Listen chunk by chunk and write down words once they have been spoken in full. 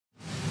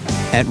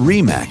At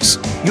RE/MAX,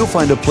 you'll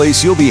find a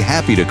place you'll be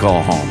happy to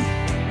call home.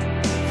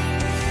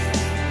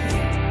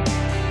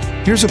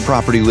 Here's a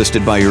property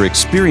listed by your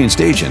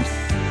experienced agent.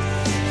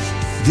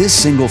 This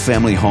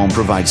single-family home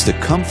provides the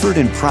comfort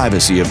and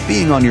privacy of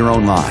being on your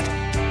own lot.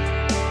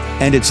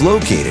 And it's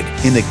located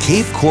in the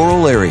Cape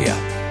Coral area.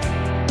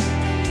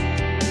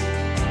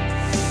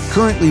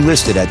 Currently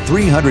listed at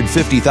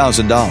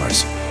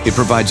 $350,000, it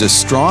provides a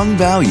strong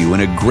value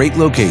in a great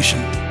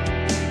location.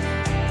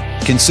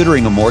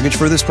 Considering a mortgage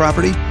for this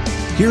property?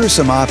 Here are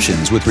some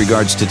options with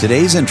regards to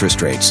today's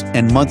interest rates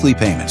and monthly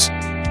payments.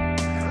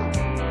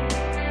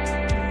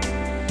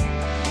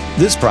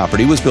 This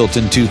property was built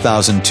in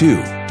 2002.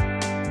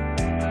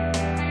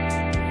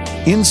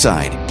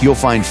 Inside, you'll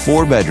find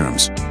 4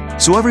 bedrooms,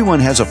 so everyone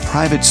has a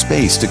private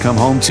space to come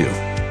home to,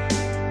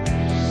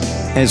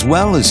 as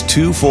well as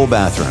 2 full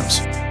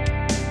bathrooms.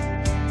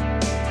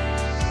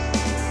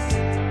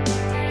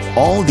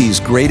 All these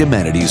great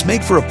amenities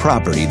make for a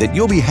property that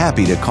you'll be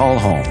happy to call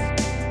home.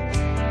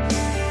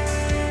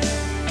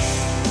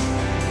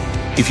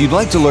 If you'd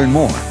like to learn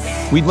more,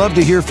 we'd love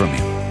to hear from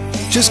you.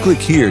 Just click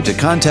here to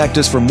contact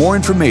us for more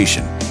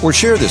information or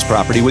share this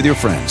property with your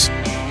friends.